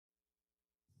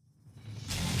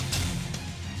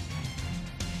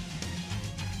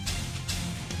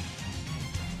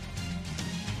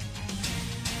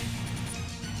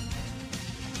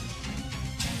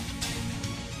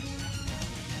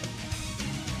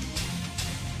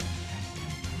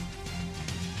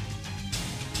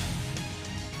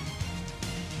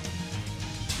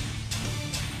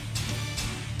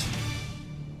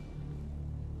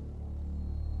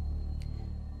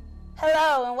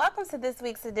Hello and welcome to this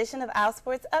week's edition of Our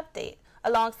Sports Update.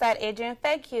 Alongside Adrian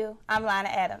Fayque, I'm Lana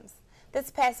Adams.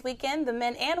 This past weekend, the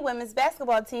men and women's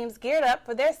basketball teams geared up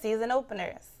for their season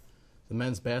openers. The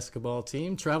men's basketball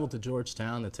team traveled to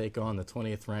Georgetown to take on the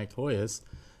 20th ranked Hoyas,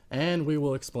 and we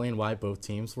will explain why both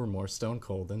teams were more stone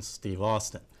cold than Steve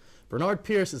Austin. Bernard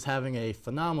Pierce is having a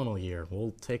phenomenal year.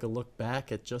 We'll take a look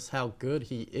back at just how good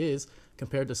he is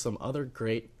compared to some other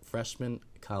great freshman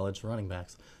college running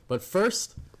backs. But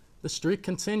first, the streak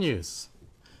continues.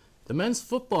 The men's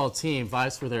football team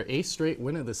vies for their 8th straight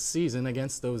win of the season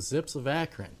against those Zips of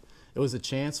Akron. It was a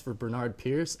chance for Bernard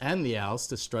Pierce and the Owls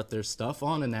to strut their stuff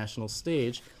on a national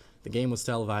stage. The game was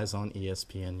televised on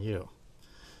ESPNU.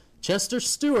 Chester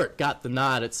Stewart got the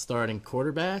nod at starting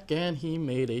quarterback, and he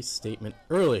made a statement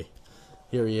early.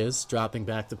 Here he is, dropping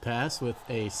back to pass with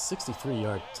a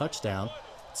 63-yard touchdown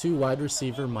to wide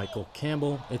receiver Michael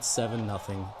Campbell. It's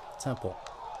 7-0 Temple.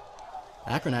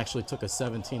 Akron actually took a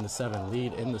 17-7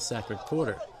 lead in the second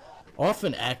quarter. Off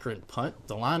an Akron punt,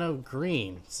 Delano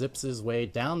Green zips his way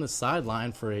down the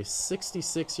sideline for a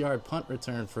 66-yard punt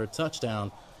return for a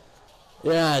touchdown.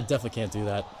 Yeah, I definitely can't do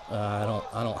that. I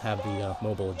don't have the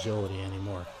mobile agility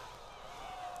anymore.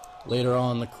 Later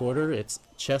on in the quarter, it's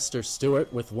Chester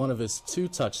Stewart with one of his 2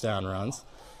 touchdown runs.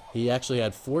 He actually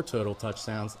had 4 total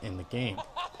touchdowns in the game.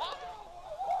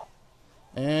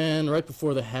 And right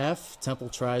before the half, Temple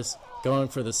tries going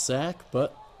for the sack,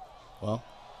 but, well,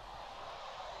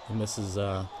 he misses,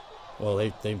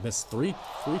 they missed three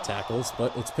tackles,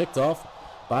 but it's picked off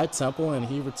by Temple, and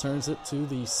he returns it to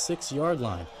the 6-yard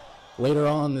line. Later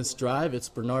on this drive, it's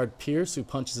Bernard Pierce who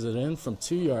punches it in from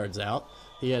 2 yards out.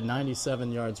 He had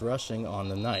 97 yards rushing on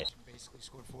the night. Basically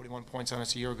scored 41 points on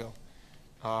us a year ago.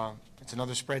 It's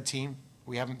another spread team.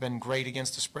 We haven't been great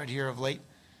against the spread here of late,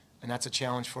 and that's a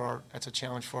challenge for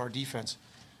our defense.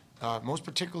 Most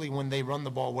particularly when they run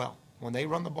the ball well. When they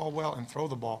run the ball well and throw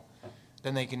the ball,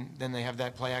 then they have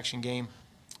that play action game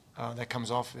that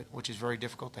comes off of it, which is very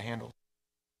difficult to handle.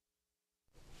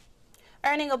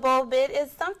 Earning a bowl bid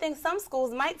is something some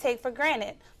schools might take for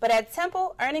granted, but at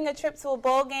Temple, earning a trip to a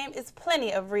bowl game is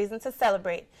plenty of reason to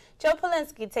celebrate. Joe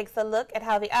Polinsky takes a look at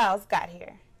how the Owls got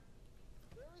here.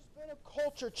 There has been a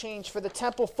culture change for the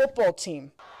Temple football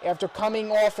team. After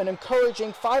coming off an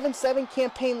encouraging 5-7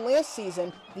 campaign last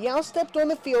season, the Owls stepped on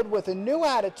the field with a new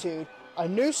attitude, a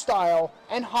new style,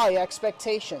 and high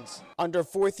expectations. Under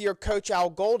 4th-year coach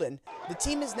Al Golden, the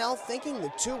team is now thinking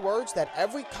the 2 words that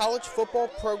every college football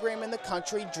program in the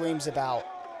country dreams about: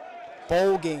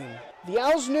 bowl game. The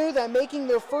Owls knew that making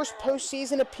their first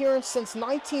postseason appearance since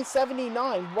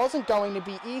 1979 wasn't going to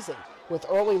be easy. With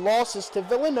early losses to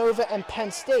Villanova and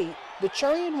Penn State, the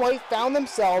Cherry and White found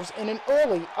themselves in an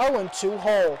early 0-2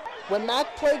 hole. When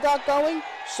MAC play got going,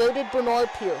 so did Bernard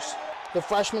Pierce. The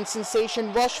freshman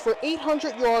sensation rushed for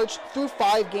 800 yards through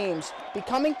 5 games,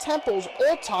 becoming Temple's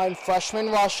all-time freshman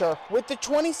rusher. With the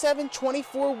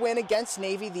 27-24 win against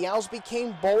Navy, the Owls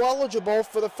became bowl eligible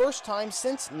for the first time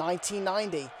since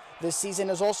 1990. This season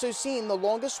has also seen the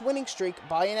longest winning streak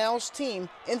by an Owls team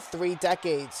in 3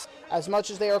 decades. As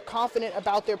much as they are confident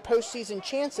about their postseason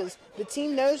chances, the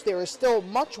team knows there is still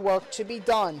much work to be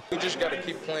done. We just got to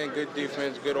keep playing good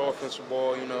defense, good offensive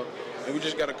ball, and we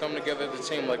just got to come together as a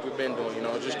team like we've been doing,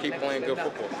 just keep playing good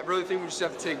football. I really think we just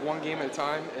have to take one game at a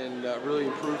time and really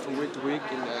improve from week to week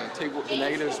and take the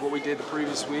negatives, what we did the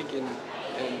previous week, and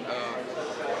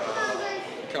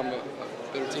become a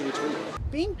better team each week.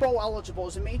 Being bowl eligible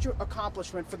is a major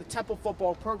accomplishment for the Temple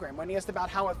football program. When he asked about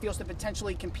how it feels to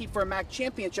potentially compete for a MAC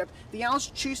championship, the Owls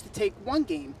choose to take one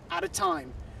game at a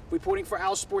time. Reporting for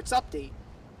Owls Sports Update,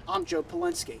 I'm Joe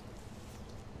Polinsky.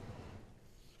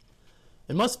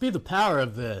 It must be the power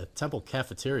of the Temple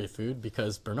cafeteria food,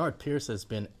 because Bernard Pierce has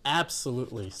been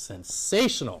absolutely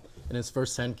sensational in his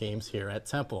first 10 games here at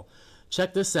Temple.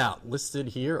 Check this out. Listed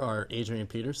here are Adrian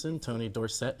Peterson, Tony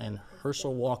Dorsett, and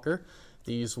Herschel Walker.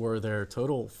 These were their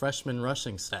total freshman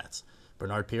rushing stats.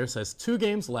 Bernard Pierce has 2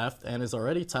 games left and is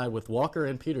already tied with Walker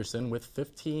and Peterson with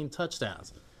 15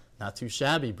 touchdowns. Not too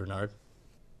shabby, Bernard.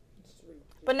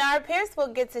 Bernard Pierce will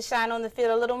get to shine on the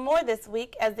field a little more this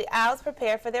week as the Owls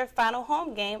prepare for their final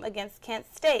home game against Kent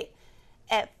State.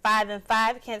 At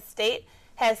 5-5, Kent State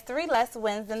has 3 less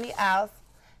wins than the Owls.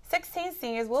 16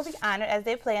 seniors will be honored as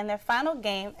they play in their final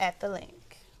game at the Link.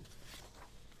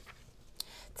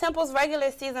 Temple's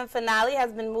regular season finale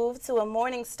has been moved to a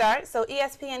morning start so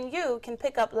ESPNU can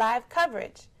pick up live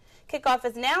coverage. Kickoff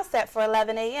is now set for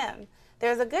 11 a.m.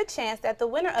 There's a good chance that the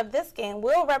winner of this game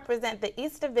will represent the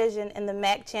East Division in the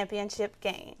MAC championship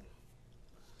game.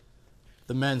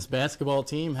 The men's basketball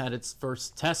team had its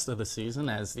first test of the season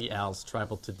as the Owls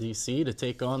traveled to D.C. to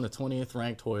take on the 20th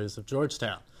ranked Hoyas of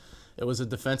Georgetown. It was a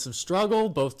defensive struggle.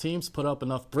 Both teams put up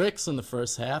enough bricks in the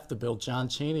first half to build John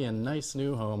Chaney a nice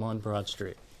new home on Broad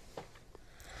Street.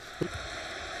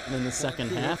 And in the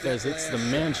second half, as it's the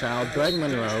man-child Greg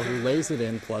Monroe who lays it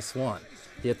in +1.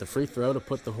 He hit the free throw to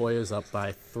put the Hoyas up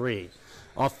by 3.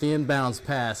 Off the inbounds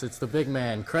pass, it's the big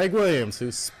man, Craig Williams,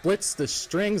 who splits the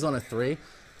strings on a 3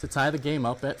 to tie the game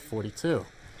up at 42.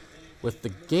 With the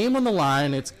game on the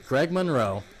line, it's Greg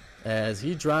Monroe as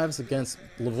he drives against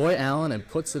Lavoy Allen and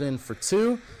puts it in for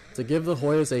 2 to give the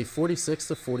Hoyas a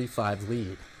 46-45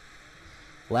 lead.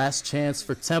 Last chance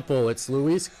for Temple, it's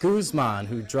Luis Guzman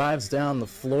who drives down the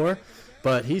floor,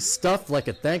 but he's stuffed like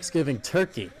a Thanksgiving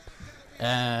turkey.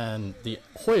 And the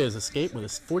Hoyas escape with a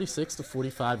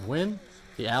 46-45 win.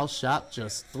 The Owls shot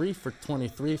just 3 for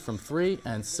 23 from 3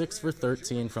 and 6 for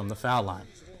 13 from the foul line.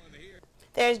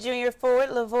 There's junior forward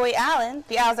Lavoy Allen.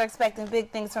 The Owls are expecting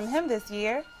big things from him this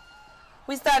year.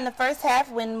 We start in the first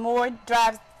half when Moore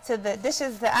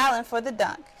dishes to Allen for the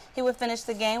dunk. He would finish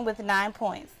the game with 9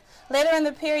 points. Later in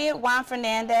the period, Juan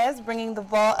Fernandez bringing the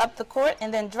ball up the court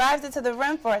and then drives it to the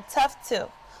rim for a tough 2.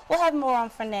 We'll have more on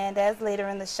Fernandez later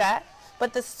in the shot.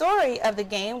 But the story of the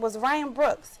game was Ryan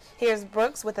Brooks. Here's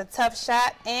Brooks with a tough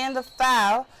shot and the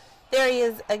foul. There he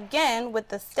is again with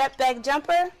the step-back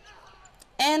jumper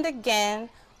and again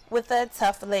with a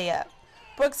tough layup.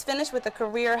 Brooks finished with a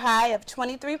career high of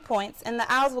 23 points, and the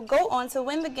Owls will go on to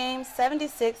win the game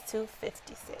 76-56.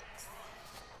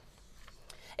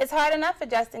 It's hard enough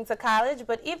adjusting to college,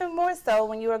 but even more so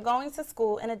when you are going to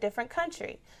school in a different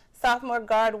country. Sophomore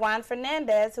guard Juan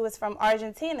Fernandez, who is from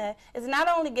Argentina, is not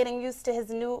only getting used to his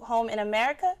new home in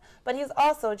America, but he's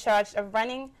also charged of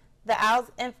running the Owls'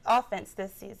 offense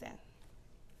this season.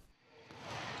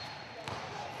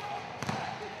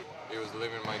 It was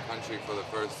leaving my country for the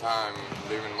first time,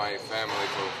 leaving my family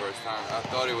for the first time. I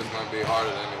thought it was going to be harder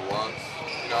than it was.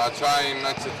 You know, I try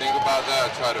not to think about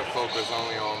that. I try to focus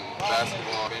only on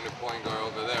basketball. Being a point guard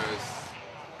over there is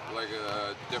like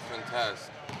a different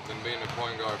task than being a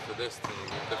point guard for this team.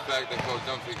 The fact that Coach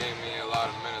Dunphy gave me a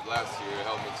lot of minutes last year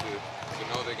helped me to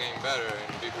know the game better and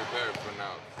be prepared for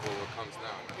what comes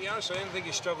now. To be honest, I didn't think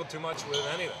he struggled too much with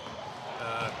anything.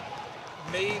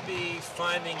 Maybe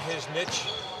finding his niche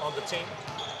on the team,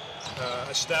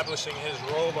 establishing his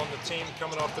role on the team,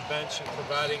 coming off the bench and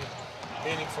providing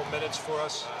meaningful minutes for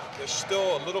us. There's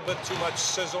still a little bit too much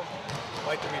sizzle.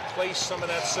 I'd like to replace some of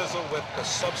that sizzle with the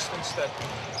substance that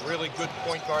really good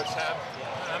point guards have.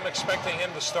 I'm expecting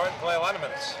him to start and play a lot of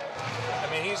minutes. I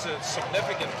mean, he's a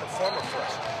significant performer for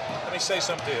us. Let me say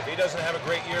something to you. If he doesn't have a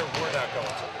great year, we're not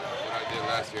going to. What I did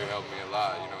last year helped me a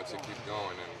lot, you know, to keep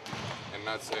going and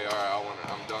not say, all right,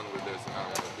 I'm done with this and I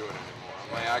don't want to do it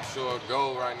anymore. My actual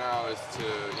goal right now is to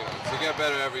get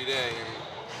better every day. And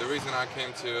the reason I came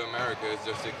to America is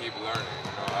just to keep learning.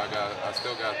 You know, I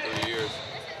still got 3 years,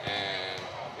 and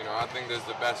I think this is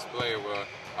the best player where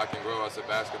I can grow as a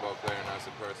basketball player and as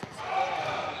a person.